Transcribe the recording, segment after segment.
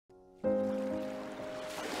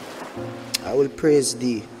I will praise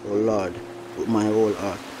thee, O Lord, with my whole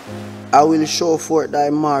heart. I will show forth thy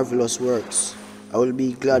marvelous works. I will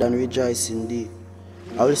be glad and rejoice in thee.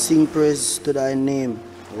 I will sing praise to thy name,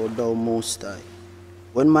 O thou most high.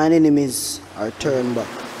 When mine enemies are turned back,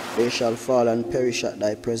 they shall fall and perish at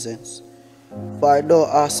thy presence. For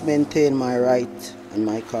thou hast maintained my right and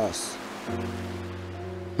my cause.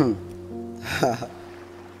 Yo.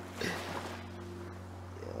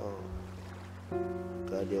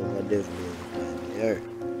 God, you are devil here.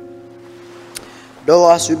 Thou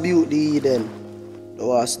hast rebuked the heathen.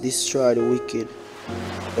 Thou hast destroyed the wicked.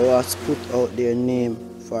 Thou hast put out their name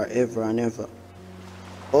forever and ever.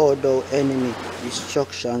 O thou enemy,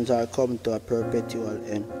 destructions are come to a perpetual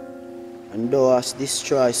end. And thou hast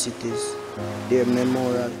destroyed cities, their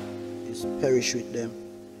memorial is perished with them.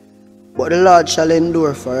 But the Lord shall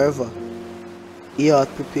endure forever. He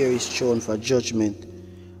hath prepared his throne for judgment,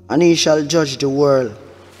 and he shall judge the world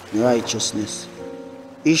in righteousness.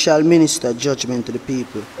 He shall minister judgment to the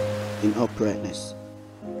people in uprightness.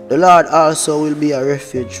 The Lord also will be a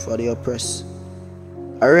refuge for the oppressed,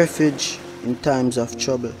 a refuge in times of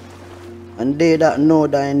trouble. And they that know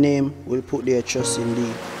thy name will put their trust in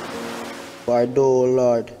thee. For thou, O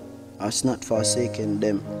Lord, hast not forsaken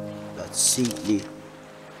them that seek thee.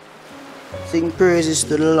 Sing praises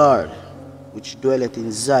to the Lord, which dwelleth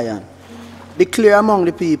in Zion. Declare among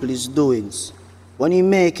the people his doings. When he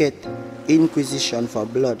maketh inquisition for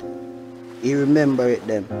blood, he remembereth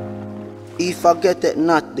them. He forgetteth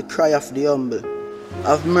not the cry of the humble.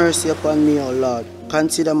 Have mercy upon me, O Lord.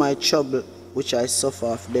 Consider my trouble, which I suffer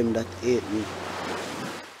of them that hate me.